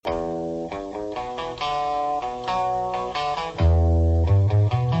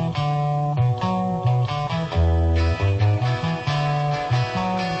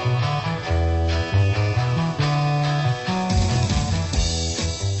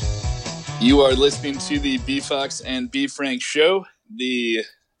You are listening to the B Fox and B Frank show. The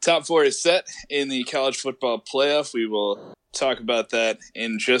top four is set in the college football playoff. We will talk about that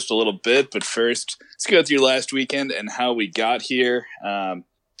in just a little bit. But first, let's go through last weekend and how we got here.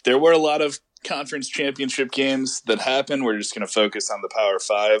 There were a lot of conference championship games that happened. We're just going to focus on the Power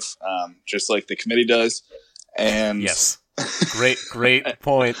Five, just like the committee does. And yes, great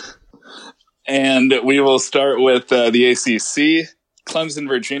point. And we will start with the ACC. Clemson,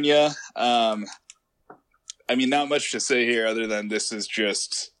 Virginia. Not much to say here other than this is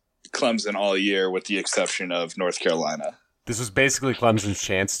just Clemson all year with the exception of North Carolina. This was basically Clemson's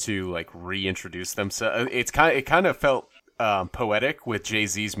chance to reintroduce themselves. It kind of felt poetic with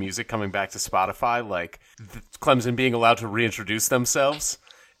Jay-Z's music coming back to Spotify, Clemson being allowed to reintroduce themselves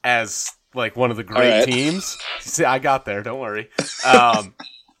as one of the great teams. See, I got there, don't worry.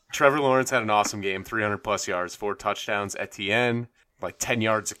 Trevor Lawrence had an awesome game, 300 plus yards, 4 touchdowns. Etienne, 10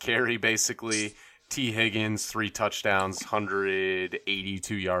 yards a carry, basically. T. Higgins, 3 touchdowns,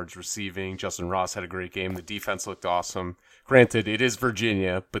 182 yards receiving. Justin Ross had a great game. The defense looked awesome. Granted, it is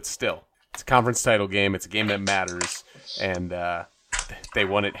Virginia, but still. It's a conference title game. It's a game that matters, and they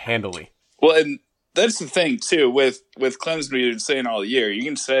won it handily. Well, and that's the thing, too. With Clemson, we've been saying all year, you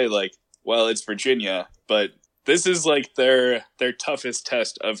can say, it's Virginia, but this is their toughest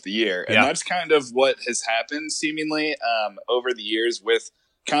test of the year. And that's kind of what has happened seemingly over the years with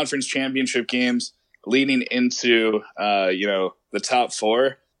conference championship games leading into, the top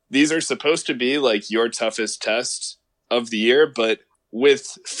four. These are supposed to be your toughest test of the year, but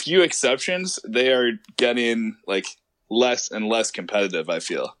with few exceptions, they are getting less and less competitive, I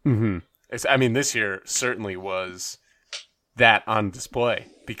feel. Mm-hmm. This year certainly was that on display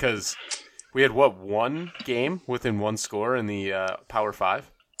because we had, one game within one score in the Power Five?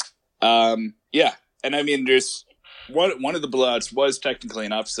 Yeah. And just one of the blowouts was technically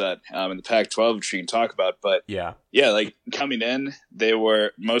an upset in the Pac-12, which you can talk about. But coming in,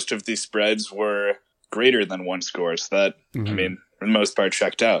 most of these spreads were greater than one score. So that, for the most part,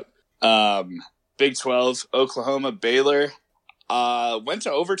 checked out. Big 12, Oklahoma, Baylor went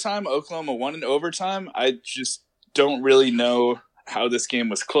to overtime. Oklahoma won in overtime. I just don't really know how this game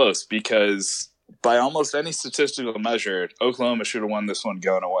was close because by almost any statistical measure, Oklahoma should have won this one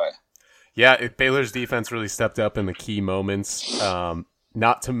going away. Yeah, Baylor's defense really stepped up in the key moments.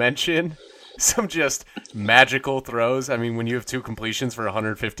 Not to mention some just magical throws. When you have 2 completions for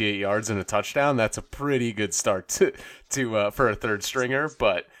 158 yards and a touchdown, that's a pretty good start to for a third stringer.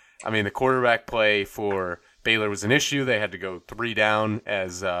 But the quarterback play for Baylor was an issue. They had to go 3 down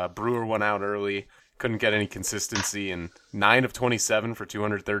as Brewer went out early. Couldn't get any consistency, and 9 of 27 for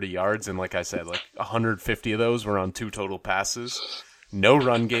 230 yards, and like I said, 150 of those were on 2 total passes. No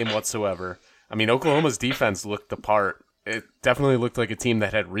run game whatsoever. Oklahoma's defense looked the part. It definitely looked like a team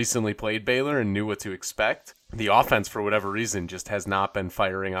that had recently played Baylor and knew what to expect. The offense, for whatever reason, just has not been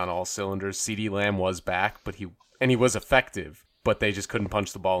firing on all cylinders. CeeDee Lamb was back, but he was effective, but they just couldn't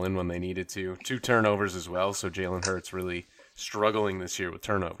punch the ball in when they needed to. 2 turnovers as well, so Jalen Hurts really struggling this year with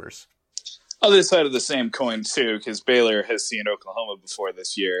turnovers. Other side of the same coin, too, because Baylor has seen Oklahoma before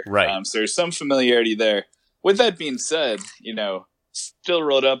this year. Right. So there's some familiarity there. With that being said, still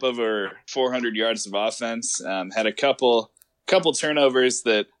rolled up over 400 yards of offense. Had a couple turnovers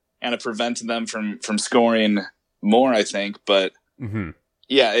that kind of prevented them from scoring more, I think. But,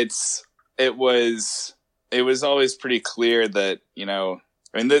 it was always pretty clear that,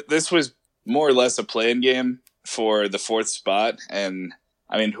 this was more or less a play-in game for the 4th spot. And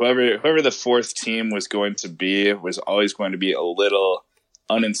whoever the 4th team was going to be was always going to be a little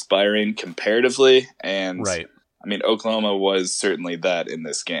uninspiring comparatively. And right. Oklahoma was certainly that in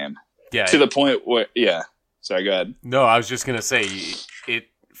this game. Yeah. To the point where, Sorry, go ahead. No, I was just going to say it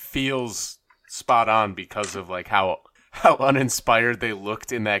feels spot on because of how uninspired they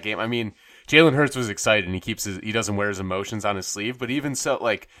looked in that game. Jalen Hurts was excited and he doesn't wear his emotions on his sleeve, but even so,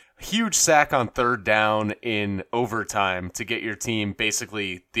 huge sack on 3rd down in overtime to get your team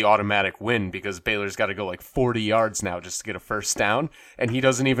basically the automatic win because Baylor's got to go 40 yards now just to get a first down, and he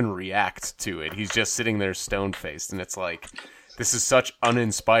doesn't even react to it. He's just sitting there stone-faced, and it's this is such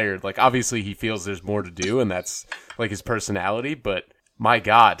uninspired. Obviously he feels there's more to do, and that's his personality, but my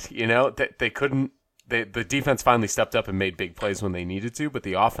God, they couldn't. The defense finally stepped up and made big plays when they needed to, but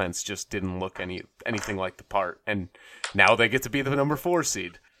the offense just didn't look anything like the part, and now they get to be the number 4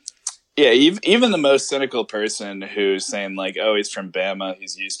 seed. Yeah, even the most cynical person who's saying he's from Bama,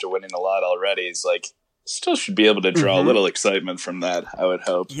 he's used to winning a lot already, is still should be able to draw a little excitement from that, I would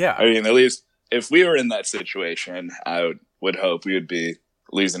hope. Yeah. At least if we were in that situation, I would hope we would be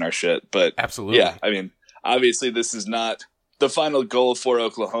losing our shit. But absolutely. Yeah, obviously this is not the final goal for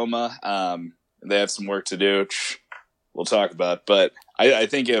Oklahoma. They have some work to do, which we'll talk about. But I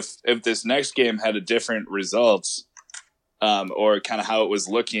think if this next game had a different result, or kind of how it was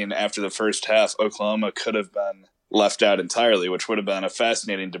looking after the first half, Oklahoma could have been left out entirely, which would have been a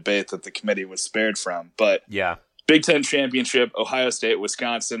fascinating debate that the committee was spared from. But yeah, Big Ten championship, Ohio State,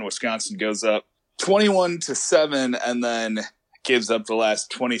 Wisconsin. Wisconsin goes up 21-7, and then gives up the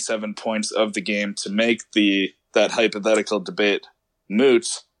last 27 points of the game to make that hypothetical debate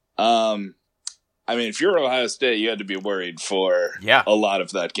moot. I mean, if you're Ohio State, you had to be worried for a lot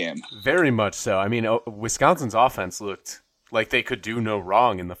of that game. Very much so. I mean, Wisconsin's offense looked like they could do no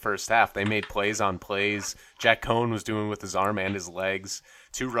wrong in the first half. They made plays on plays. Jack Cohn was doing with his arm and his legs.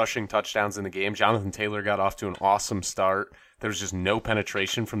 2 rushing touchdowns in the game. Jonathan Taylor got off to an awesome start. There was just no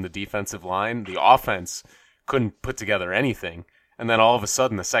penetration from the defensive line. The offense couldn't put together anything. And then all of a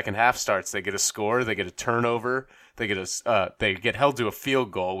sudden, the second half starts. They get a score. They get a turnover. They get held to a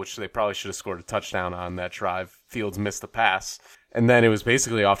field goal, which they probably should have scored a touchdown on that drive. Fields missed the pass. And then it was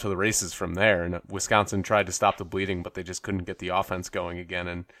basically off to the races from there. And Wisconsin tried to stop the bleeding, but they just couldn't get the offense going again.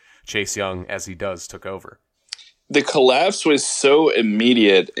 And Chase Young, as he does, took over. The collapse was so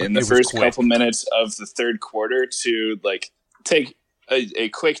immediate in the first couple minutes of the third quarter to take a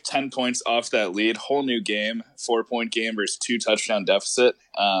quick 10 points off that lead, whole new game, 4-point game versus 2 touchdown deficit.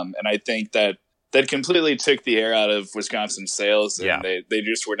 And I think that completely took the air out of Wisconsin's sails, and they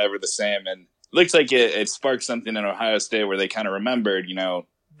just were never the same. And it looks like it sparked something in Ohio State where they kind of remembered,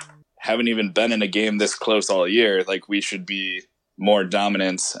 haven't even been in a game this close all year. Like, we should be more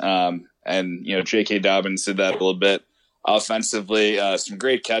dominant. And J.K. Dobbins did that a little bit offensively. Some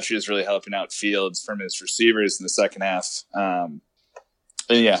great catches, really helping out Fields from his receivers in the second half.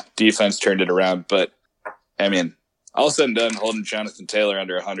 Defense turned it around. But, I mean, all said and done, holding Jonathan Taylor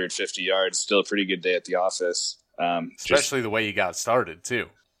under 150 yards, still a pretty good day at the office. Especially the way he got started, too.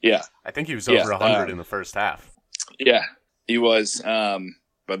 Yeah. I think he was over 100 in the first half. Yeah, he was.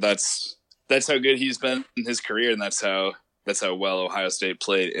 But that's how good he's been in his career, and that's how well Ohio State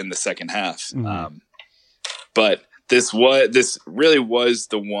played in the second half. Mm-hmm. But this really was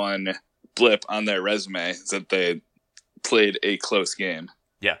the one blip on their resume, that they played a close game.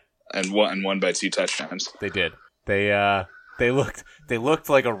 Yeah. And won by 2 touchdowns. They did. They looked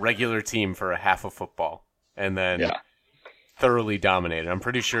like a regular team for a half of football, and then thoroughly dominated. I'm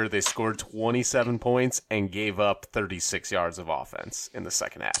pretty sure they scored 27 points and gave up 36 yards of offense in the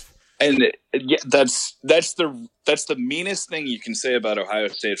second half. And that's the meanest thing you can say about Ohio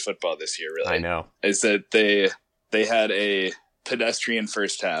State football this year. Really, I know, is that they had a pedestrian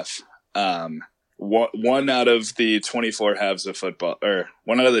first half. One out of the 24 halves of football, or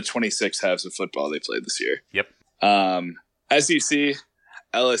one out of the 26 halves of football they played this year. Yep. SEC,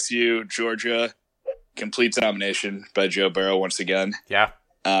 LSU, Georgia, complete domination by Joe Burrow once again. Yeah.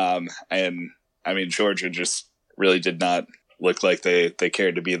 And I mean, Georgia just really did not look like they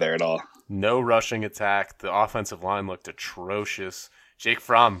cared to be there at all. No rushing attack. The offensive line looked atrocious. Jake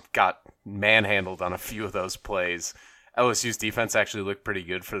Fromm got manhandled on a few of those plays. LSU's defense actually looked pretty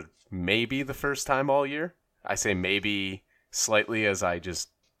good for maybe the first time all year. I say maybe slightly, as I just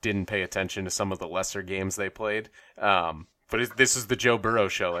didn't pay attention to some of the lesser games they played. But this is the Joe Burrow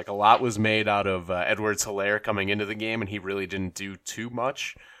show. Like, a lot was made out of Edwards-Helaire coming into the game, and he really didn't do too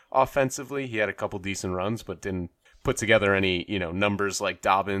much offensively. He had a couple decent runs, but didn't put together any, numbers like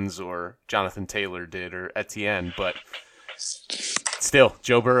Dobbins or Jonathan Taylor did, or Etienne. But still,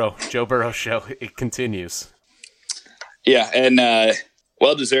 Joe Burrow show. It continues. Yeah, and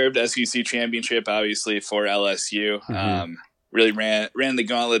well-deserved SEC championship, obviously, for LSU. Mm-hmm. Really ran the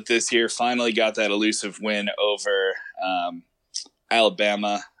gauntlet this year. Finally got that elusive win over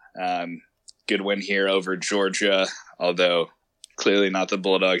Alabama. Good win here over Georgia, although clearly not the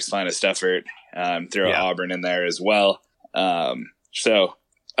Bulldogs' finest effort. Throw Auburn in there as well. So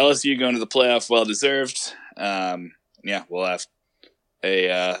LSU going to the playoff, well-deserved. We'll have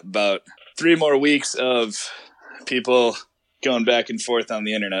about 3 more weeks of people going back and forth on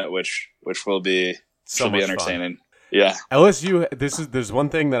the internet, which will be entertaining. Fun. Yeah. LSU, there's one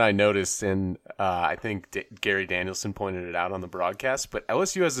thing that I noticed, and I think Gary Danielson pointed it out on the broadcast, but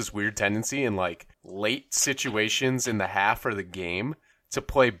LSU has this weird tendency in late situations in the half or the game to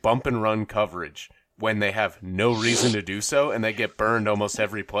play bump and run coverage when they have no reason to do so, and they get burned almost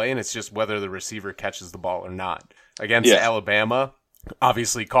every play, and it's just whether the receiver catches the ball or not. Against Alabama,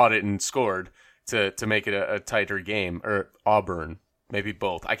 obviously caught it and scored to make it a tighter game, or Auburn, maybe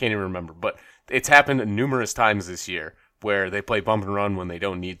both. I can't even remember, but it's happened numerous times this year where they play bump and run when they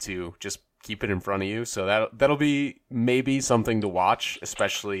don't need to. Just keep it in front of you. So that'll be maybe something to watch,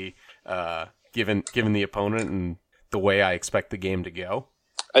 especially given the opponent and the way I expect the game to go.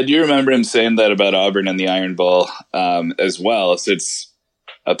 I do remember him saying that about Auburn and the Iron Bowl as well. So it's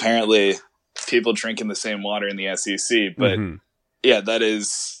apparently people drinking the same water in the SEC, but yeah, that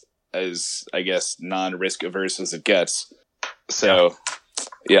is as, I guess, non-risk averse as it gets. So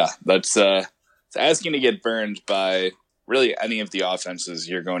yeah, that's it's asking to get burned by really any of the offenses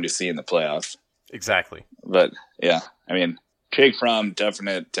you're going to see in the playoff. Exactly. But yeah, I mean, Jake Fromm,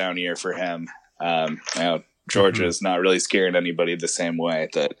 definite down year for him. Georgia's not really scaring anybody the same way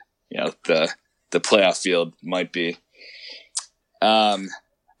that, the playoff field might be.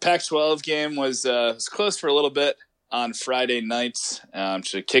 Pac-12 game was close for a little bit on Friday nights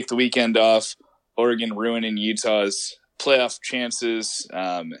to kick the weekend off. Oregon ruining Utah's playoff chances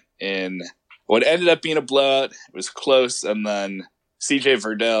in what ended up being a blowout. It was close, and then CJ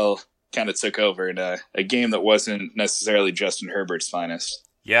Verdell kind of took over in a game that wasn't necessarily Justin Herbert's finest.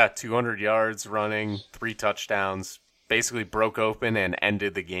 Yeah, 200 yards running, 3 touchdowns, basically broke open and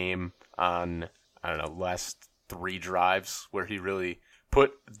ended the game on, last 3 drives where he really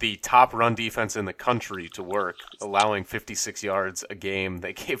put the top run defense in the country to work, allowing 56 yards a game.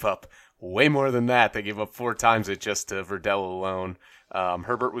 They gave up way more than that. They gave up 4 times it just to Verdell alone.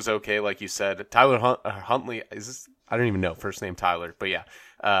 Herbert was okay, like you said. Tyler Huntley, I don't even know, first name Tyler, but yeah.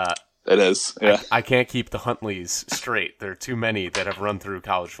 It is, yeah. I can't keep the Huntleys straight. There are too many that have run through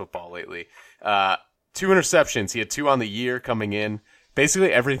college football lately. 2 interceptions. He had 2 on the year coming in.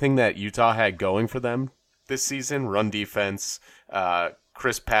 Basically everything that Utah had going for them this season, run defense,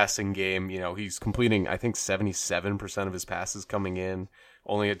 crisp passing game. He's completing, I think, 77% of his passes coming in.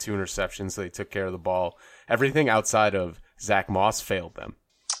 Only had 2 interceptions, so they took care of the ball. Everything outside of Zach Moss failed them.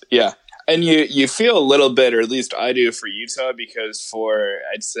 Yeah. And you feel a little bit, or at least I do, for Utah, because for,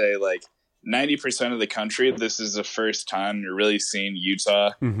 I'd say, 90% of the country, this is the first time you're really seeing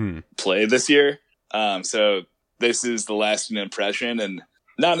Utah play this year. So this is the lasting impression, and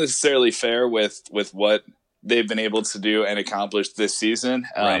not necessarily fair with what they've been able to do and accomplish this season.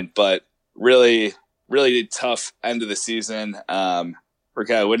 Right. But really, really tough end of the season. For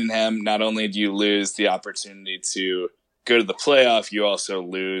Kyle Whittingham, not only do you lose the opportunity to go to the playoff, you also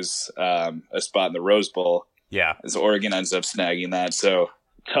lose a spot in the Rose Bowl. Yeah, as Oregon ends up snagging that. So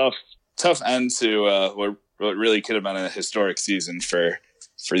tough end to what really could have been a historic season for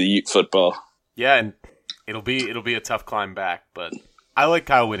the Ute football. Yeah, and it'll be a tough climb back, but I like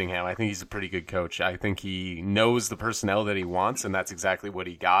Kyle Whittingham. I think he's a pretty good coach. I think he knows the personnel that he wants, and that's exactly what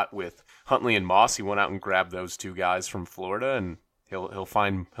he got with Huntley and Moss. He went out and grabbed those 2 guys from Florida, and he'll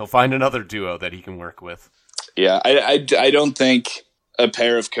find another duo that he can work with. Yeah, I don't think a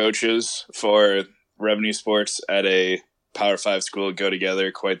pair of coaches for revenue sports at a Power 5 school go together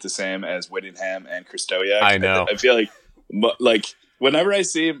quite the same as Whittingham and Krystkowiak. I know. I feel like whenever I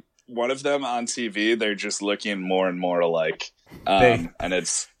see one of them on TV, they're just looking more and more alike. And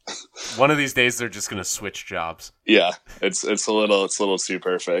it's one of these days they're just going to switch jobs. Yeah, it's a little too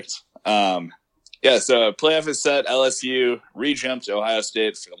perfect. Yeah, so playoff is set. LSU re-jumped Ohio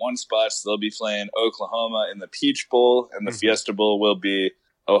State for the 1 spot, so they'll be playing Oklahoma in the Peach Bowl, and the Fiesta Bowl will be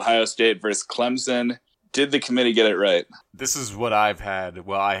Ohio State versus Clemson. Did the committee get it right? This is what I've had.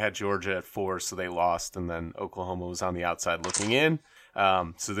 Well, I had Georgia at 4, so they lost, and then Oklahoma was on the outside looking in.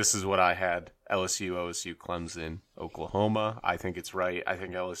 So this is what I had. LSU, OSU, Clemson, Oklahoma. I think it's right. I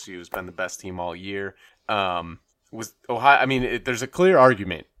think LSU has been the best team all year. Was Ohio? I mean, there's a clear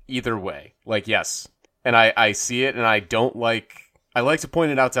argument either way. Yes. And I see it, and I like to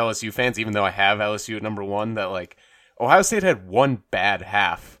point it out to LSU fans, even though I have LSU at number 1, that Ohio State had 1 bad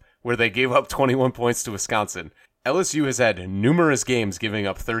half where they gave up 21 points to Wisconsin. LSU has had numerous games giving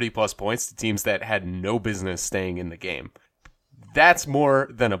up 30-plus points to teams that had no business staying in the game. That's more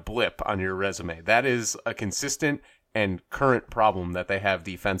than a blip on your resume. That is a consistent and current problem that they have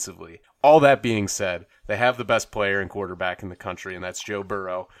defensively. All that being said, they have the best player and quarterback in the country, and that's Joe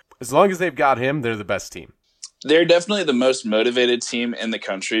Burrow. As long as they've got him, they're the best team. They're definitely the most motivated team in the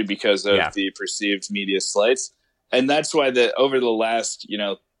country because of the perceived media slights. And that's why over the last,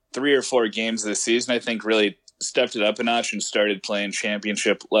 3 or 4 games of the season, I think really stepped it up a notch and started playing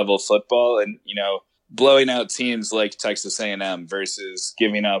championship level football and, blowing out teams like Texas A&M versus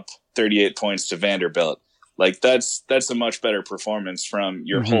giving up 38 points to Vanderbilt. That's a much better performance from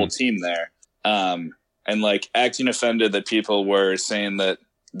your whole team there. And acting offended that people were saying that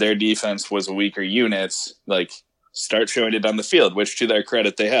their defense was a weaker unit, start showing it on the field, which to their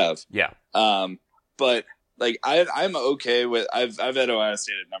credit they have. Yeah. But I'm okay with, I've had Ohio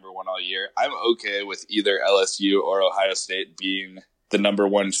State at number 1 all year. I'm okay with either LSU or Ohio State being the number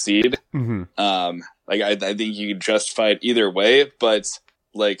 1 seed. I think you could justify it either way, but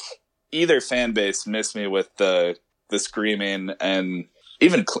either fan base missed me with the the screaming, and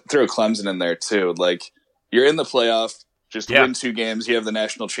even throw Clemson in there too. Like, you're in the playoff, just win 2 games, you have the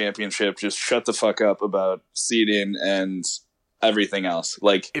national championship, just shut the fuck up about seeding and everything else.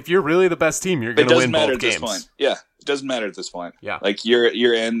 Like, if you're really the best team, you're going to win both games. This point. Yeah, it doesn't matter at this point. Yeah. Like,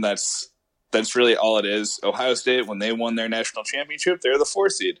 you're in, that's really all it is. Ohio State, when they won their national championship, they're the 4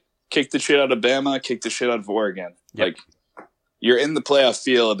 seed. Kick the shit out of Bama, kick the shit out of Oregon. Yep. Like, you're in the playoff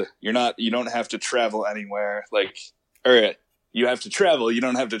field. You don't have to travel anywhere. Like, or you have to travel. You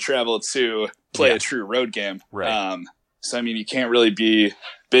don't have to travel to play a true road game. Right. So, I mean, you can't really be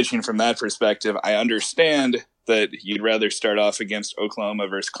bitching from that perspective. I understand that you'd rather start off against Oklahoma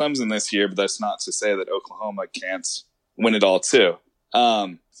versus Clemson this year, but that's not to say that Oklahoma can't win it all too.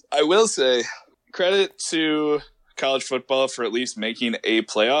 I will say credit to college football for at least making a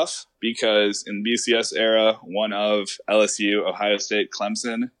playoff, because in BCS era, one of LSU, Ohio State,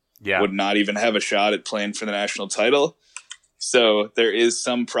 Clemson would not even have a shot at playing for the national title. So there is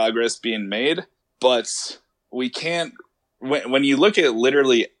some progress being made, but we can't, when you look at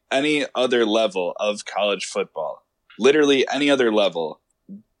literally any other level of college football, literally any other level,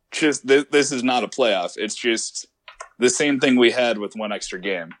 just this is not a playoff. It's just the same thing we had with one extra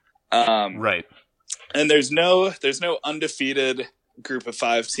game. Right. And there's no undefeated group of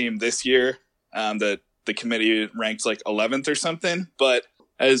 5 team this year that the committee ranked like 11th or something. But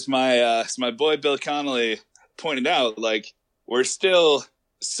as my boy Bill Connolly pointed out, like, we're still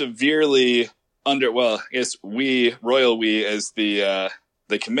severely under. Well, I guess we as the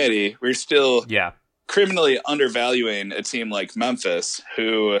committee, we're still criminally undervaluing a team like Memphis,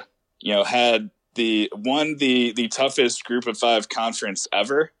 who had won the toughest group of 5 conference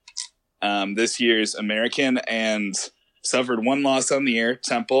ever. This year's American, and suffered 1 loss on the year,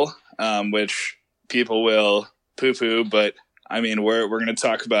 Temple, which people will poo-poo, but I mean, we're going to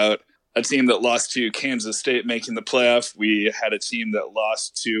talk about a team that lost to Kansas State making the playoff. We had a team that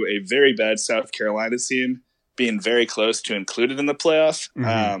lost to a very bad South Carolina team being very close to included in the playoff.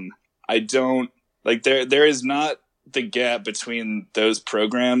 Mm-hmm. I don't like there is not the gap between those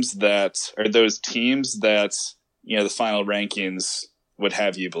programs those teams that the final rankings would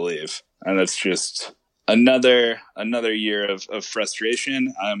have you believe. And that's just another year of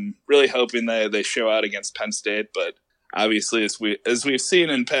frustration. I'm really hoping that they show out against Penn State, but obviously, as we've seen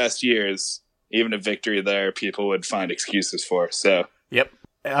in past years, even a victory there, people would find excuses for. So,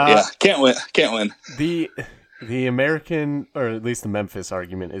 can't win. The American, or at least the Memphis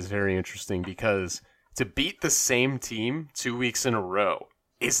argument, is very interesting, because to beat the same team 2 weeks in a row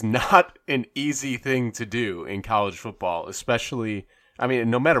is not an easy thing to do in college football, especially. I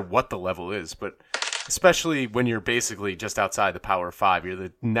mean, no matter what the level is, but especially when you're basically just outside the Power 5. You're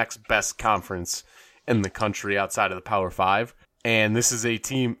the next best conference in the country outside of the Power 5. And this is a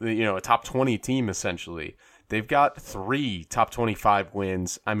team, a top 20 team, essentially. They've got 3 top 25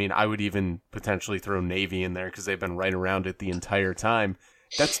 wins. I mean, I would even potentially throw Navy in there because they've been right around it the entire time.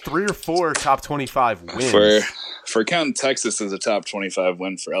 That's 3 or 4 top 25 wins. For counting Texas as a top 25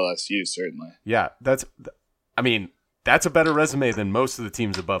 win for LSU, certainly. Yeah, that's a better resume than most of the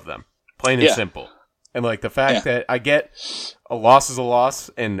teams above them, plain and simple. And like the fact that I get a loss is a loss,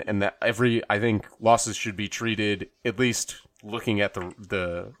 and that I think losses should be treated, at least looking at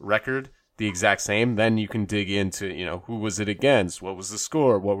the record, the exact same. Then you can dig into, who was it against? What was the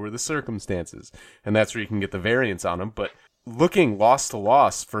score? What were the circumstances? And that's where you can get the variance on them. But looking loss to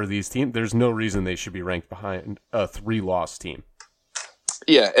loss for these teams, there's no reason they should be ranked behind a 3-loss team.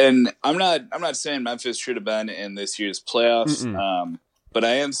 Yeah, and I'm not saying Memphis should have been in this year's playoffs, but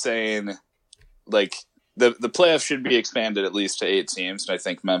I am saying, like, the playoffs should be expanded at least to 8 teams, and I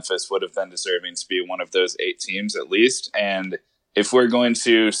think Memphis would have been deserving to be one of those 8 teams at least. And if we're going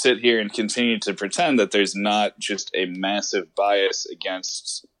to sit here and continue to pretend that there's not just a massive bias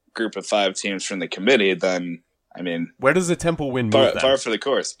against group of 5 teams from the committee, then I mean, where does the Temple win move them? Par for the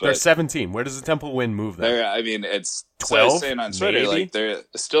course. But they're 17. Where does the Temple win move them? I mean, it's 12. Saying on Twitter, maybe? Like, they're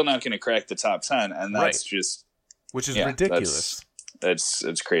still not going to crack the top 10, and that's just, which is ridiculous.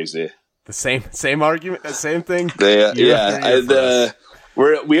 It's crazy. The same argument, the same thing. We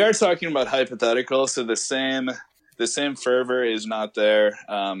are talking about hypothetical, so the same fervor is not there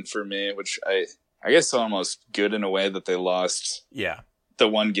for me, which I guess is almost good in a way that they lost. The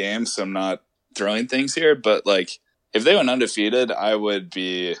one game, so I'm not throwing things here, but like, if they went undefeated, I would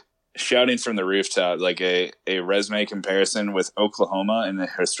be shouting from the rooftop, like a resume comparison with Oklahoma in a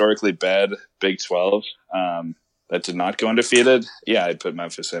historically bad Big 12 that did not go undefeated. Yeah, I'd put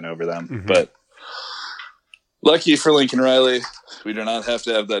Memphis in over them. Mm-hmm. But lucky for Lincoln Riley, we do not have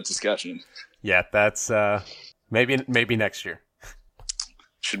to have that discussion. Yeah, that's maybe next year.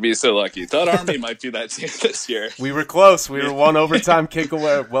 Should be so lucky. Thought Army might be that team this year. We were close. We were one overtime kick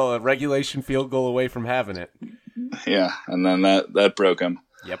away, well, a regulation field goal away from having it. Yeah, and then that broke them.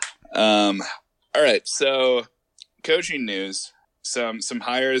 Yep. All right, so coaching news. Some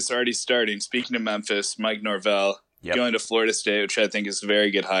hires already starting. Speaking of Memphis, Mike Norvell going to Florida State, which I think is a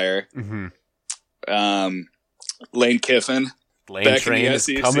very good hire. Mm-hmm. Lane Kiffin back in the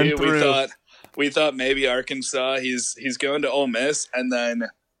SEC. Coming through. We thought maybe Arkansas. He's going to Ole Miss, and then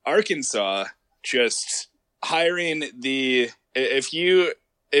Arkansas just hiring if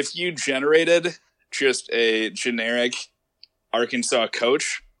you generated just a generic Arkansas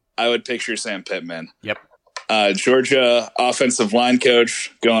coach, I would picture Sam Pittman. Yep. Georgia offensive line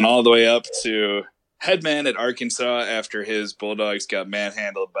coach going all the way up to head man at Arkansas after his Bulldogs got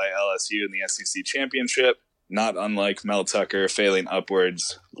manhandled by LSU in the SEC championship. Not unlike Mel Tucker failing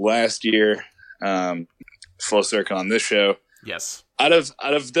upwards last year. Full circle on this show. Yes. Out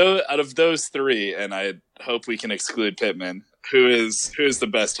of those three, and I hope we can exclude Pittman. Who is the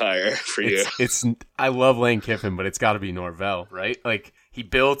best hire for you? I love Lane Kiffin, but it's got to be Norvell, right? Like, he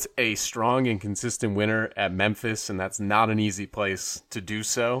built a strong and consistent winner at Memphis, and that's not an easy place to do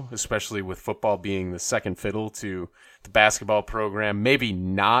so, especially with football being the second fiddle to the basketball program. Maybe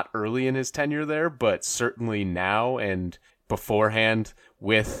not early in his tenure there, but certainly now and beforehand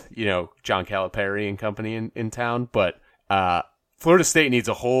with, John Calipari and company in town. But Florida State needs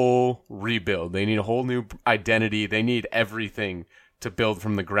a whole rebuild. They need a whole new identity. They need everything to build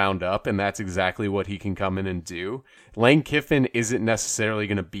from the ground up, and that's exactly what he can come in and do. Lane Kiffin isn't necessarily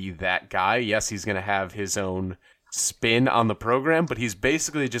going to be that guy. Yes, he's going to have his own spin on the program, but he's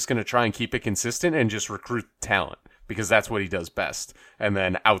basically just going to try and keep it consistent and just recruit talent, because that's what he does best, and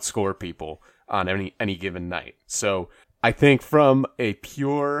then outscore people on any given night. So I think from a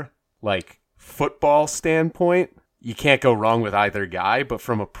pure football standpoint, you can't go wrong with either guy, but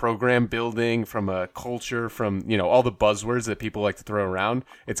from a program building, from a culture, from, all the buzzwords that people like to throw around,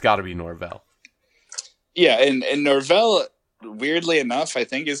 it's got to be Norvell. Yeah, and Norvell, weirdly enough, I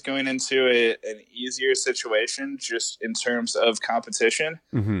think is going into an easier situation just in terms of competition.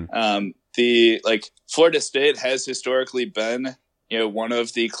 Mm-hmm. Florida State has historically been, one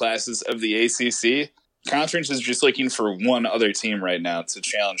of the classes of the ACC. Conference is just looking for one other team right now to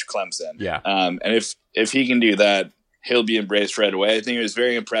challenge Clemson. Yeah. And if he can do that, he'll be embraced right away. I think it was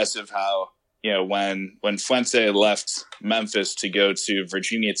very impressive how, when Fuente left Memphis to go to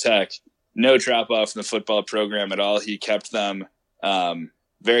Virginia Tech, no drop off in the football program at all. He kept them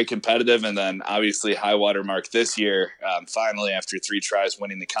very competitive, and then obviously high water mark this year, finally after 3 tries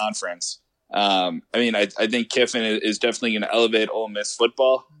winning the conference. I think Kiffin is definitely going to elevate Ole Miss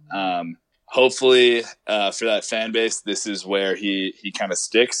football. Hopefully, for that fan base, this is where he kind of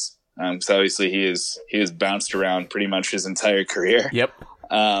sticks. So obviously he has bounced around pretty much his entire career. Yep.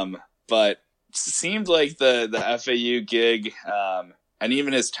 But it seemed like the FAU gig, and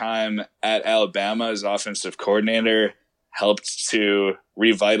even his time at Alabama as offensive coordinator helped to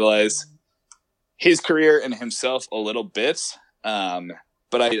revitalize his career and himself a little bit.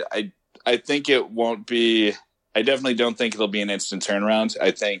 But I think it won't be. I definitely don't think it'll be an instant turnaround.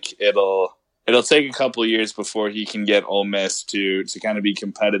 I think it'll take a couple of years before he can get Ole Miss to kind of be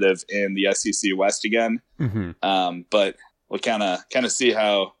competitive in the SEC West again. Mm-hmm. But we'll kind of see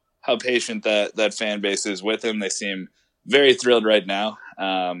how patient that fan base is with him. They seem very thrilled right now,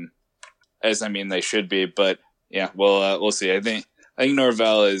 as they should be. But yeah, we'll see. I think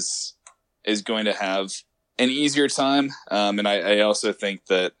Norvell is going to have an easier time, and I also think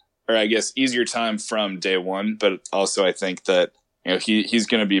that, or I guess easier time from day one. But also I think that he's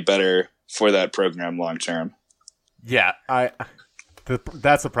going to be better for that program long term. Yeah,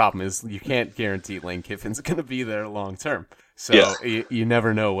 that's the problem, is you can't guarantee Lane Kiffin's going to be there long term. So yeah. you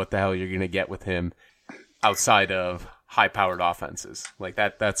never know what the hell you're going to get with him outside of high-powered offenses.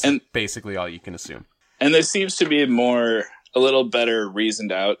 That's basically all you can assume. And there seems to be a little better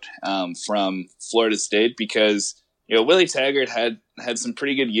reasoned out from Florida State, because Willie Taggart had some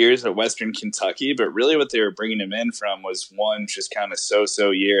pretty good years at Western Kentucky, but really what they were bringing him in from was one just kind of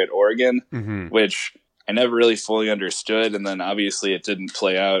so-so year at Oregon, mm-hmm. which I never really fully understood. And then obviously it didn't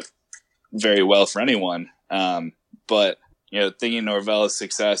play out very well for anyone. But, thinking Norvell's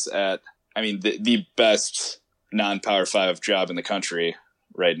success at, the best non-Power 5 job in the country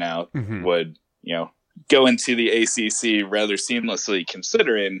right now mm-hmm. would, go into the ACC rather seamlessly,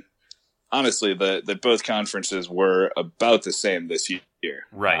 considering honestly, that both conferences were about the same this year,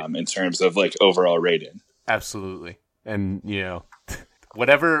 right? In terms of overall rating. Absolutely, and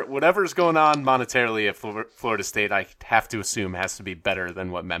whatever's going on monetarily at Florida State, I have to assume has to be better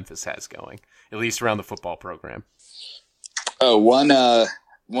than what Memphis has going, at least around the football program. Oh, one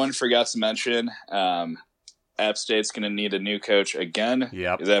one forgot to mention, App State's going to need a new coach again.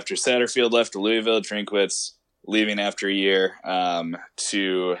 Yep. Because after Satterfield left to Louisville, Drinkwitz leaving after a year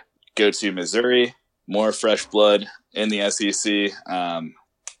to go to Missouri. More fresh blood in the SEC.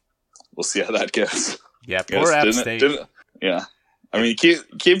 We'll see how that goes. Yeah, poor App State. Yeah. I mean,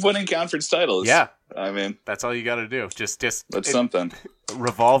 keep winning conference titles. Yeah. I mean, that's all you got to do. Just that's something.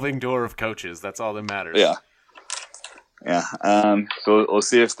 Revolving door of coaches. That's all that matters. Yeah. Yeah. So we'll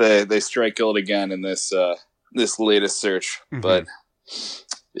see if they strike gold again in this latest search. Mm-hmm. But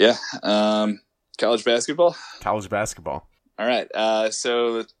yeah, college basketball. All right.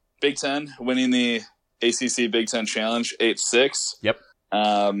 So Big Ten winning the ACC Big Ten Challenge 8-6. Yep.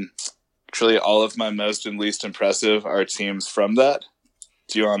 Actually, all of my most and least impressive are teams from that.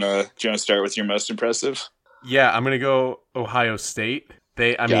 Do you want to start with your most impressive? Yeah, I'm gonna go Ohio State.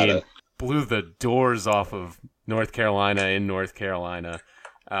 They blew the doors off of North Carolina in North Carolina.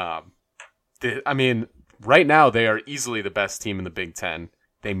 Right now they are easily the best team in the Big Ten.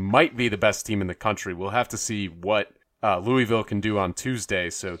 They might be the best team in the country. We'll have to see what Louisville can do on Tuesday.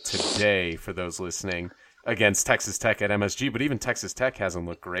 So today, for those listening, against Texas Tech at MSG, but even Texas Tech hasn't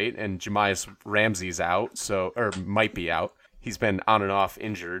looked great, and Jemias Ramsey's out, or might be out. He's been on and off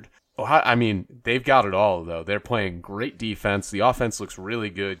injured. They've got it all, though. They're playing great defense. The offense looks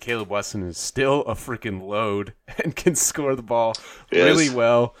really good. Caleb Wesson is still a freaking load and can score the ball really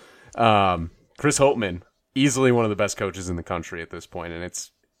well. Chris Holtmann, easily one of the best coaches in the country at this point,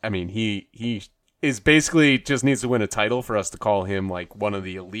 and he is basically just needs to win a title for us to call him like one of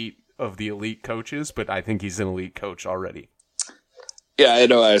the elite coaches, but I think he's an elite coach already. Yeah, I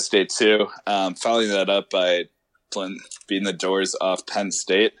had Ohio State too. Following that up by beating the doors off Penn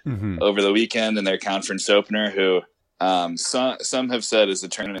State over the weekend in their conference opener, who some have said is a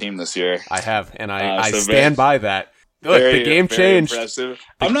tournament team this year. I have, and I stand by that. Look, the game changed. Impressive.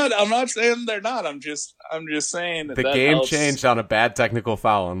 I'm not saying they're not. I'm just saying the game helps. Changed on a bad technical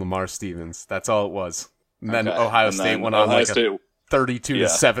foul on Lamar Stevens. That's all it was. And then Ohio State went on a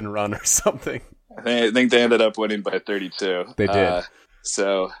 32-7 run or something. I think they ended up winning by 32. They did.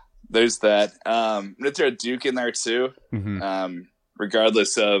 So there's that. I'm going to throw Duke in there too.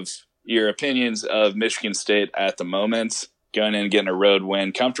 Regardless of your opinions of Michigan State at the moment, going in and getting a road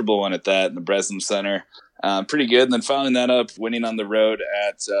win, comfortable one at that in the Breslin Center. Pretty good. And then following that up, winning on the road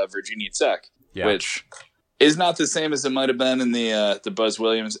at Virginia Tech, which is not the same as it might have been in the Buzz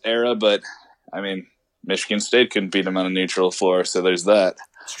Williams era, but I mean, Michigan State couldn't beat them on a neutral floor, so there's that.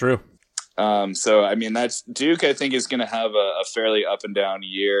 It's true. So, I mean, that's Duke, I think, is going to have a fairly up and down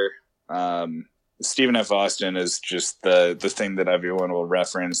year. Stephen F. Austin is just the thing that everyone will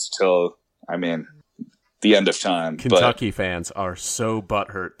reference till, the end of time. Kentucky fans are so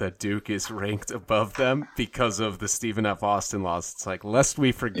butthurt that Duke is ranked above them because of the Stephen F. Austin loss. It's like, lest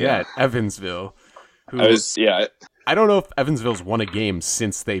we forget Evansville. I don't know if Evansville's won a game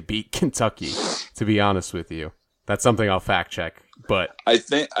since they beat Kentucky, to be honest with you. That's something I'll fact check. But I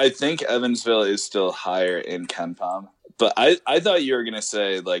think Evansville is still higher in KenPom. But I thought you were going to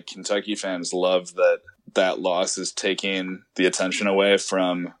say, like, Kentucky fans love that loss is taking the attention away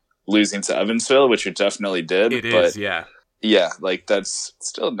from losing to Evansville, which it definitely did. It is, yeah. Yeah, like, that's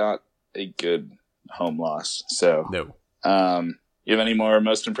still not a good home loss. So, no. You have any more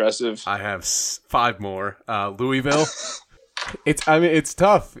most impressive? I have 5 more. Louisville. It's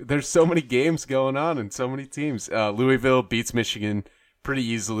tough. There's so many games going on and so many teams. Louisville beats Michigan pretty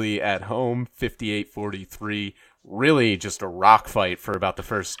easily at home, 58-43. Really just a rock fight for about the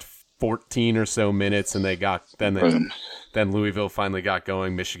first 14 or so minutes, and then Louisville finally got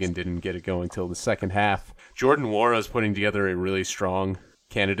going. Michigan didn't get it going till the second half. Jordan Nwora is putting together a really strong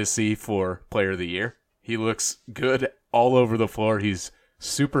candidacy for Player of the Year. He looks good all over the floor. He's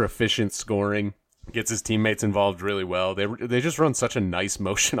super efficient scoring, gets his teammates involved really well. They just run such a nice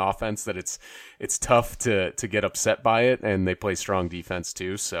motion offense that it's tough to get upset by it, and they play strong defense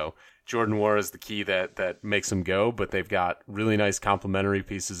too. So Jordan Nwora is the key that makes them go, but they've got really nice complementary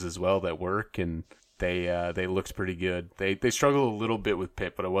pieces as well that work, and they looked pretty good. They struggled a little bit with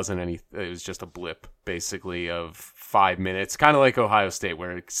Pitt, but it was just a blip basically of 5 minutes, kind of like Ohio State,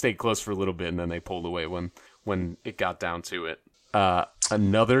 where it stayed close for a little bit and then they pulled away when it got down to it.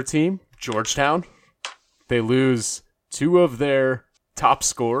 Another team, Georgetown, they lose 2 of their top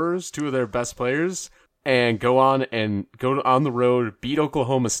scorers, 2 of their best players, and go on the road, beat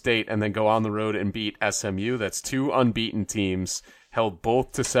Oklahoma State, and then go on the road and beat SMU. That's 2 unbeaten teams, held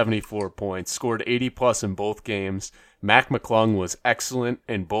both to 74 points, scored 80-plus in both games. Mac McClung was excellent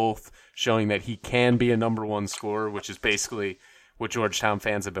in both, showing that he can be a number 1 scorer, which is basically what Georgetown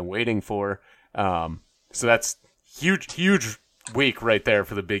fans have been waiting for. So that's huge week right there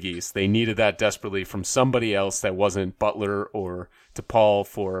for the Big East. They needed that desperately from somebody else that wasn't Butler or DePaul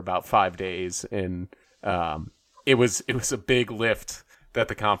for about 5 days, and it was a big lift that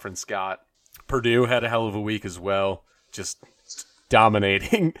the conference got. Purdue had a hell of a week as well, just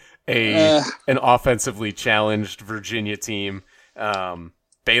dominating an offensively challenged Virginia team.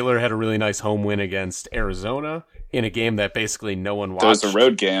 Baylor had a really nice home win against Arizona in a game that basically no one watched. It was a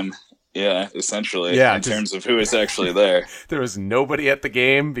road game. Yeah, essentially. Yeah, in terms of who is actually there. There was nobody at the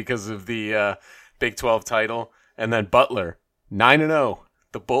game because of the Big 12 title. And then Butler, 9-0.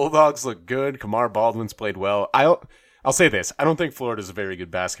 The Bulldogs look good. Kamar Baldwin's played well. I'll say this. I don't think Florida's a very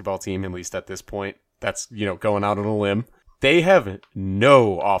good basketball team, at least at this point. That's, going out on a limb. They have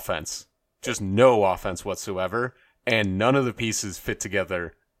no offense. Just no offense whatsoever. And none of the pieces fit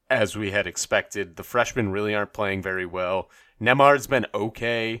together as we had expected. The freshmen really aren't playing very well. Nembhard's been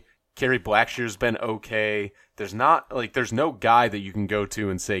okay. Kerry Blackshear's been okay. There's no guy that you can go to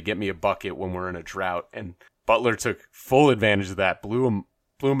and say, get me a bucket when we're in a drought. And Butler took full advantage of that, blew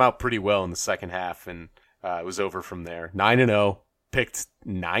him out pretty well in the second half, and it was over from there. 9-0, picked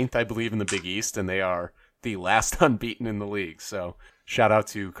 9th, I believe, in the Big East, and they are the last unbeaten in the league. So shout out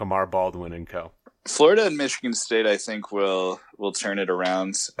to Kamar Baldwin and co. Florida and Michigan State, I think, will turn it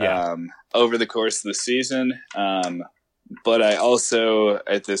around over the course of the season. But I also,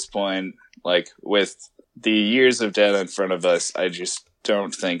 at this point, with the years of data in front of us, I just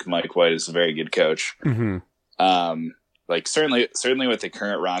don't think Mike White is a very good coach. Mm-hmm. Certainly with the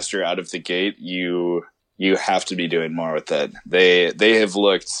current roster out of the gate, you have to be doing more with that. They have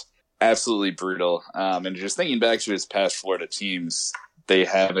looked absolutely brutal. And just thinking back to his past Florida teams, they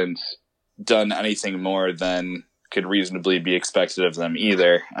haven't done anything more than could reasonably be expected of them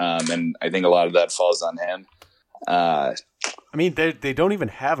either. And I think a lot of that falls on him. They don't even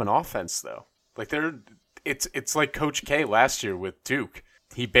have an offense though. It's like Coach K last year with Duke.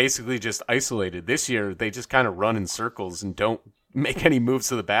 He basically just isolated. This year they just kind of run in circles and don't make any moves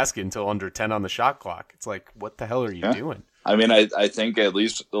to the basket until under 10 on the shot clock. It's like, what the hell are you doing? I think at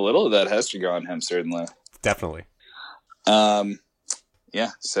least a little of that has to go on him, certainly. Definitely.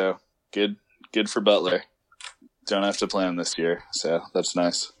 So good for Butler. Don't have to play him this year, so that's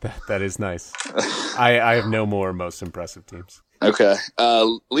nice. That is nice. I have no more most impressive teams. Okay.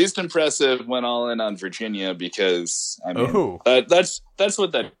 Least impressive went all in on Virginia because that's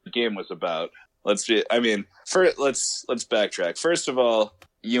what that game was about. Let's backtrack. First of all,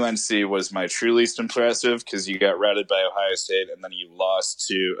 UNC was my true least impressive because you got routed by Ohio State and then you lost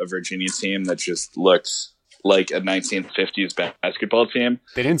to a Virginia team that just looked like a 1950s basketball team.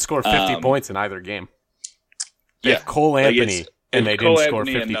 They didn't score 50 points in either game. They have Cole Anthony, and they didn't score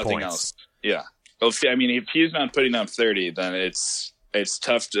 50 points. Else. Yeah. Well, if he's not putting up 30, then it's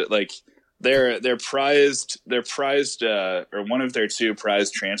tough to They're prized, or one of their 2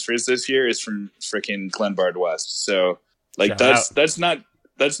 prized transfers this year is from freaking Glenbard West. So that's not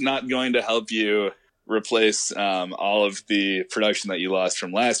going to help you replace all of the production that you lost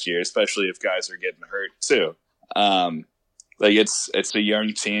from last year, especially if guys are getting hurt too. It's a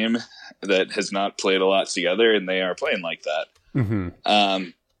young team that has not played a lot together, and they are playing like that. Mm-hmm.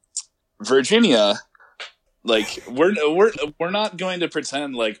 Virginia, we're not going to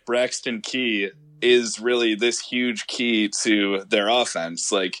pretend like Braxton Key is really this huge key to their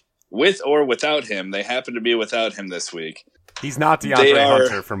offense. With or without him, they happen to be without him this week. He's not DeAndre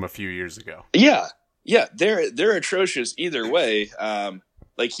Hunter from a few years ago. Yeah, they're atrocious either way.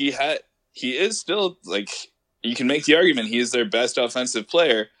 He is still you can make the argument he is their best offensive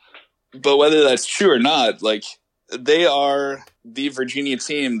player, but whether that's true or not, they are the Virginia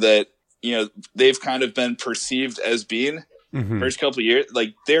team that they've kind of been perceived as being. Mm-hmm. First couple of years,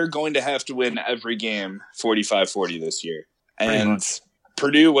 they're going to have to win every game 45-40 this year, and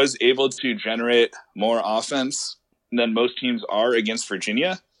Purdue was able to generate more offense than most teams are against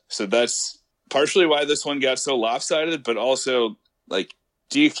Virginia. So that's partially why this one got so lopsided, but also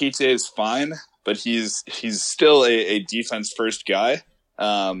Diakite is fine, but he's still a defense first guy.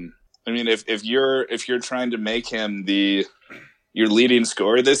 If you're trying to make him your leading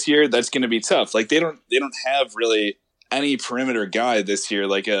scorer this year, that's going to be tough. They don't have really any perimeter guy this year,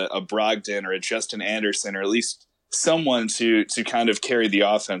 like a Brogdon or a Justin Anderson, or at least someone to kind of carry the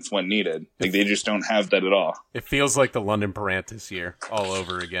offense when needed. They just don't have that at all. It feels like the London Parantis year all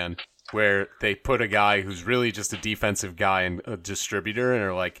over again, where they put a guy who's really just a defensive guy and a distributor, and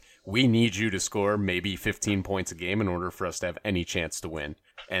are like, we need you to score maybe 15 points a game in order for us to have any chance to win.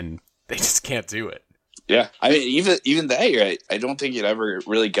 And they just can't do it. Yeah. Even that year, I don't think it ever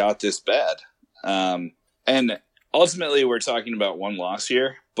really got this bad. And ultimately we're talking about one loss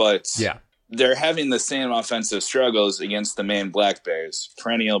here, but they're having the same offensive struggles against the Maine Black Bears,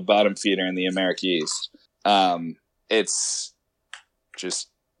 perennial bottom feeder in the America East. It's just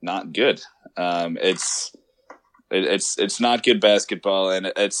not good. It's not good basketball, and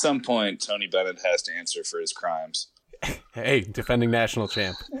at some point, Tony Bennett has to answer for his crimes. Hey, defending national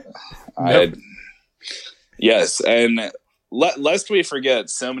champ. Yes, and lest we forget,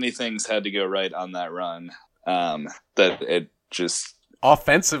 so many things had to go right on that run that it just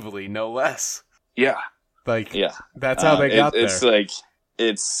offensively, no less. Yeah, that's how they got there. It's like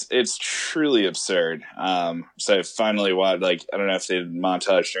it's truly absurd. So I finally watched. Like, I don't know if they did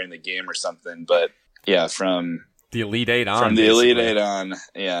montage during the game or something, but yeah, from the Elite Eight on. From the Elite Eight on,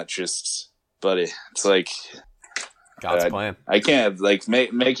 yeah, just buddy, it's like God's plan. I can't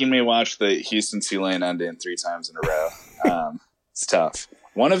making me watch the Houston-Tulane ending 3 times in a row. It's tough.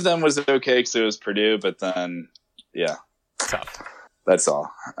 One of them was okay because it was Purdue, but then tough. That's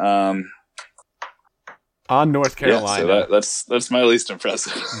all. On North Carolina, so that's my least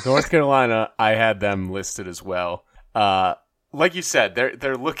impressive. North Carolina, I had them listed as well. Like you said,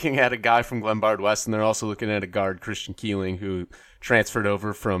 they're looking at a guy from Glenbard West, and they're also looking at a guard, Christian Keeling, who transferred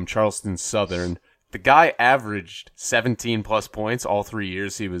over from Charleston Southern. The guy averaged 17-plus points all 3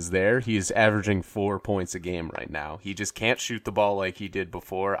 years he was there. He is averaging 4 points a game right now. He just can't shoot the ball like he did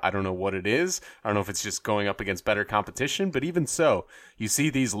before. I don't know what it is. I don't know if it's just going up against better competition, but even so, you see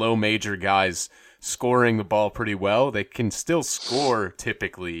these low major guys scoring the ball pretty well. They can still score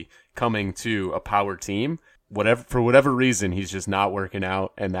typically coming to a power team. For whatever reason, he's just not working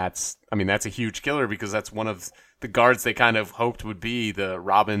out, and that's a huge killer because that's one of the guards they kind of hoped would be the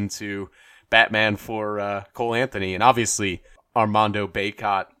Robin to Batman for Cole Anthony. And obviously Armando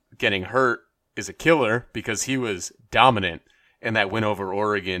Bacot getting hurt is a killer because he was dominant in that win over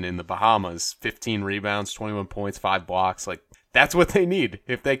Oregon in the Bahamas. 15 rebounds, 21 points, 5 blocks. Like, that's what they need.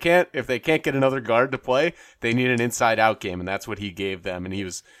 If they can't get another guard to play, they need an inside out game, and that's what he gave them. And he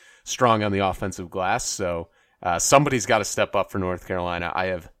was strong on the offensive glass. So somebody's got to step up for North Carolina. I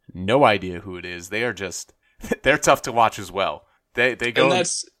have no idea who it is. They are they're tough to watch as well. They go. And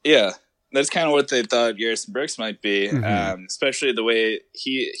that's kind of what they thought Garrison Brooks might be, especially the way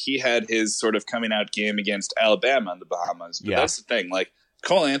he had his sort of coming out game against Alabama in the Bahamas. But that's the thing. Like,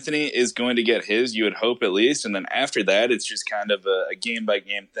 Cole Anthony is going to get his, you would hope at least. And then after that, it's just kind of a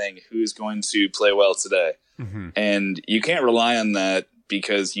game-by-game thing. Who's going to play well today? Mm-hmm. And you can't rely on that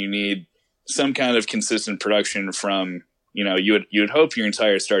because you need some kind of consistent production from, you would hope your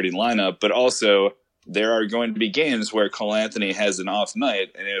entire starting lineup. But also, there are going to be games where Cole Anthony has an off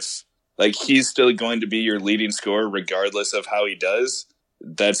night. And if he's still going to be your leading scorer regardless of how he does,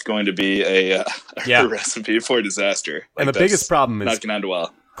 that's going to be a recipe for disaster. And the biggest problem is not going to end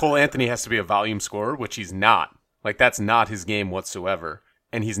well. Cole Anthony has to be a volume scorer, which he's not. That's not his game whatsoever.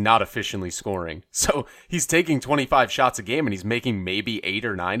 And he's not efficiently scoring. So he's taking 25 shots a game and he's making maybe 8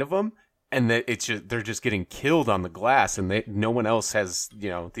 or 9 of them. And they're just getting killed on the glass, and no one else has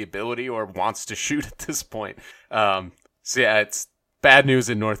the ability or wants to shoot at this point. It's bad news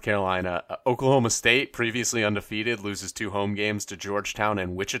in North Carolina. Oklahoma State, previously undefeated, loses 2 home games to Georgetown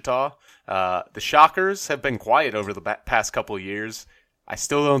and Wichita. The Shockers have been quiet over the past couple of years. I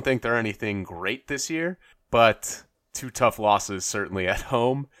still don't think they're anything great this year, but 2 tough losses certainly at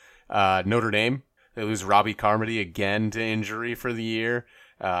home. Notre Dame, they lose Robbie Carmody again to injury for the year.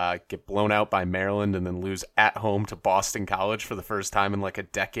 Get blown out by Maryland and then lose at home to Boston College for the first time in a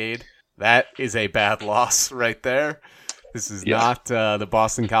decade. That is a bad loss right there. This is not the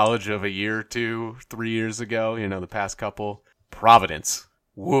Boston College of a year or 2, 3 years ago, the past couple. Providence.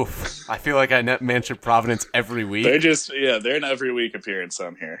 Woof. I feel like I mention Providence every week. They're an every week appearance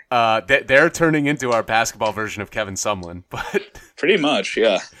on here. They're turning into our basketball version of Kevin Sumlin, but pretty much,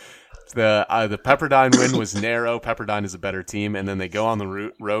 yeah. The Pepperdine win was narrow. Pepperdine is a better team, and then they go on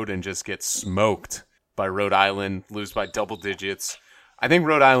the road and just get smoked by Rhode Island, lose by double digits. I think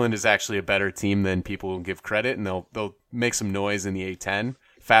Rhode Island is actually a better team than people will give credit, and they'll make some noise in the A-10.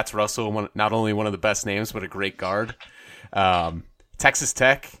 Fats Russell, not only one of the best names, but a great guard. Texas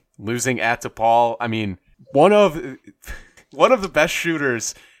Tech losing at DePaul. I mean, one of the best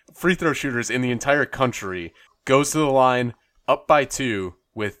free throw shooters in the entire country, goes to the line up by 2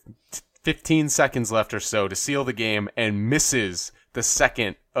 with 15 seconds left or so to seal the game and misses the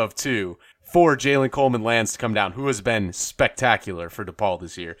second of 2. For Jalen Coleman Lands to come down, who has been spectacular for DePaul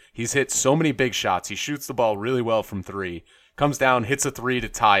this year. He's hit so many big shots. He shoots the ball really well from 3. Comes down, hits a 3 to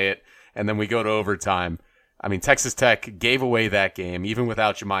tie it, and then we go to overtime. I mean, Texas Tech gave away that game, even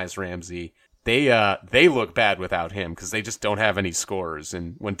without Jamias Ramsey. They look bad without him because they just don't have any scorers.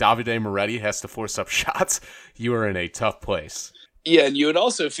 And when Davide Moretti has to force up shots, you are in a tough place. Yeah, and you would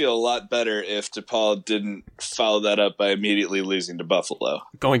also feel a lot better if DePaul didn't follow that up by immediately losing to Buffalo.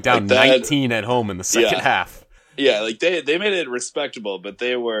 Going down 19 at home in the second half. Yeah, like they made it respectable, but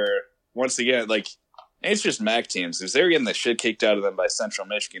they were, once again, like, it's just MAC teams, because they were getting the shit kicked out of them by Central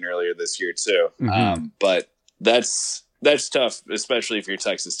Michigan earlier this year, too. Mm-hmm. But that's tough, especially if you're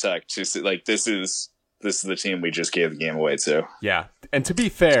Texas Tech. To see, like, this is the team we just gave the game away to. Yeah, and to be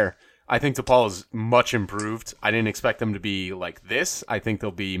fair, I think DePaul is much improved. I didn't expect them to be like this. I think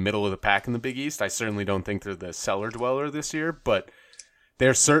they'll be middle of the pack in the Big East. I certainly don't think they're the cellar dweller this year, but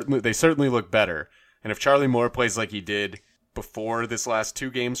they certainly look better. And if Charlie Moore plays like he did before this last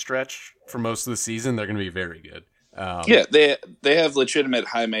 2-game stretch for most of the season, they're going to be very good. Yeah, they have legitimate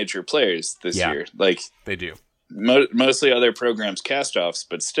high major players this year. Like they do. Mostly other programs cast-offs,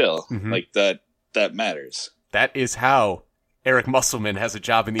 but still, like that matters. That is how Eric Musselman has a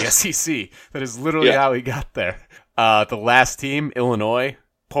job in the SEC. That is literally how he got there. The last team, Illinois,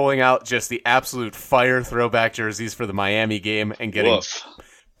 pulling out just the absolute fire throwback jerseys for the Miami game and getting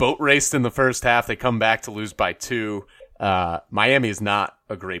boat raced in the first half. They come back to lose by 2. Miami is not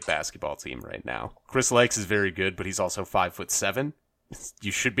a great basketball team right now. Chris Lakes is very good, but he's also 5'7".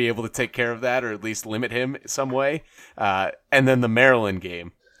 You should be able to take care of that, or at least limit him some way. And then the Maryland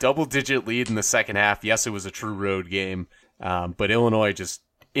game, double-digit lead in the second half. Yes, it was a true road game, but Illinois just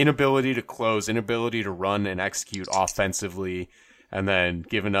inability to close, inability to run and execute offensively, and then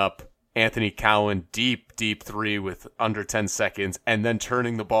giving up Anthony Cowan deep 3 with under 10 seconds, and then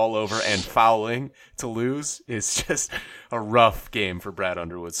turning the ball over and fouling to lose is just a rough game for Brad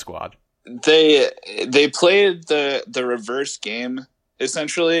Underwood's squad. They played the reverse game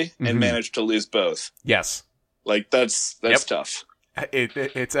essentially and managed to lose both. Yes, like that's tough.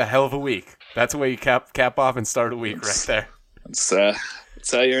 It's a hell of a week. That's the way you cap off and start a week right there. It's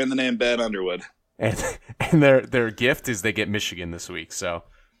how you earn the name Brad Underwood. And their gift is they get Michigan this week, so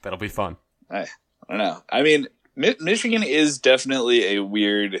that'll be fun. I don't know. I mean, Michigan is definitely a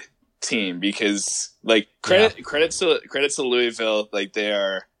weird team because, like, credit to Louisville, like they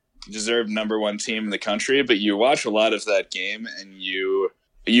are deserved number 1 team in the country. But you watch a lot of that game, and you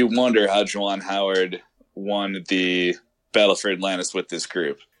wonder how Juwan Howard won the Battle for Atlantis with this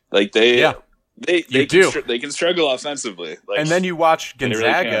group. Like they can struggle offensively. Like, and then you watch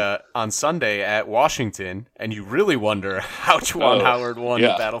Gonzaga really on Sunday at Washington, and you really wonder how Juwan Howard won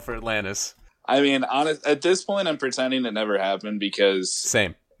the Battle for Atlantis. I mean, at this point, I'm pretending it never happened because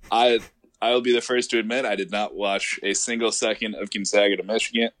same. I will be the first to admit I did not watch a single second of Gonzaga to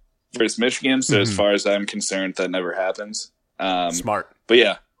Michigan versus Michigan. So as far as I'm concerned, that never happens. Smart. But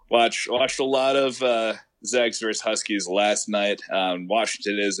yeah, watched a lot of Zags versus Huskies last night.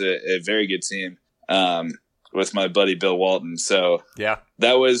 Washington is a very good team with my buddy Bill Walton. So yeah,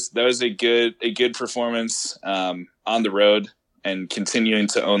 that was a good performance on the road, and continuing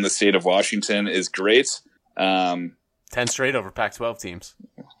to own the state of Washington is great. 10 straight over Pac-12 teams.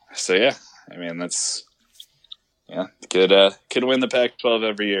 So yeah, I mean that's could win the Pac-12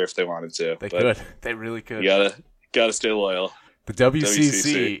 every year if they wanted to. They really could. You gotta stay loyal. The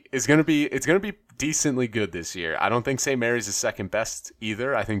WCC is gonna be decently good this year. I don't think St. Mary's is second best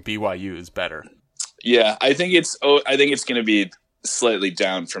either. I think BYU is better. Yeah, I think it's going to be slightly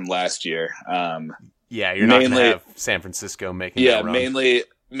down from last year. Yeah, you're not going to have San Francisco making that run.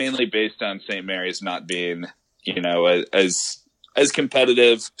 mainly based on St. Mary's not being, as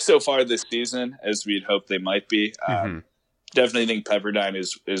competitive so far this season as we'd hope they might be. Definitely think Pepperdine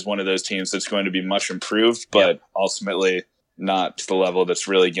is one of those teams that's going to be much improved, but ultimately not to the level that's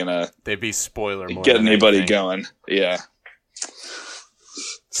really gonna get anybody going. Yeah.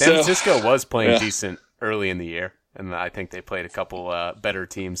 San Francisco was playing decent early in the year, and I think they played a couple better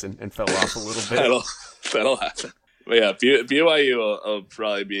teams and fell off a little bit. That'll happen. But yeah, BYU will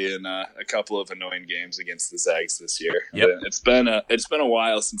probably be in a couple of annoying games against the Zags this year. Yep. It's been a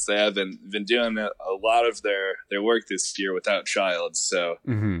while since they have been doing a lot of their work this year without Childs, so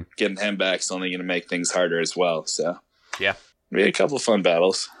getting him back is only going to make things harder as well. So yeah, be a couple of fun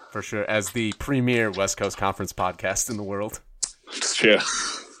battles for sure. As the premier West Coast Conference podcast in the world, it's true.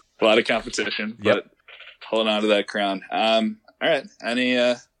 A lot of competition, but holding on to that crown. All right,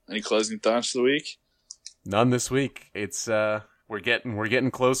 any closing thoughts for the week? None this week. It's we're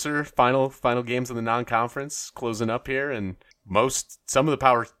getting closer. Final games of the non-conference closing up here, and some of the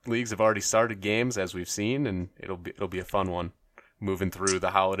power leagues have already started games as we've seen, and it'll be a fun one moving through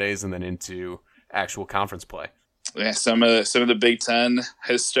the holidays and then into actual conference play. Yeah, some of the Big Ten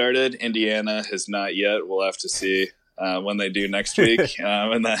has started. Indiana has not yet. We'll have to see when they do next week,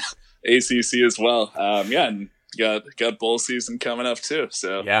 and the ACC as well. And got bowl season coming up too.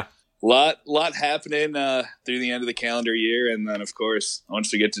 So yeah. lot happening through the end of the calendar year, and then of course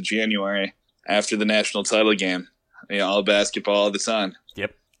once we get to January after the national title game, all basketball all the time.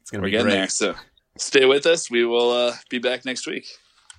 Yep, it's gonna We're be getting great. there. So stay with us. We will be back next week.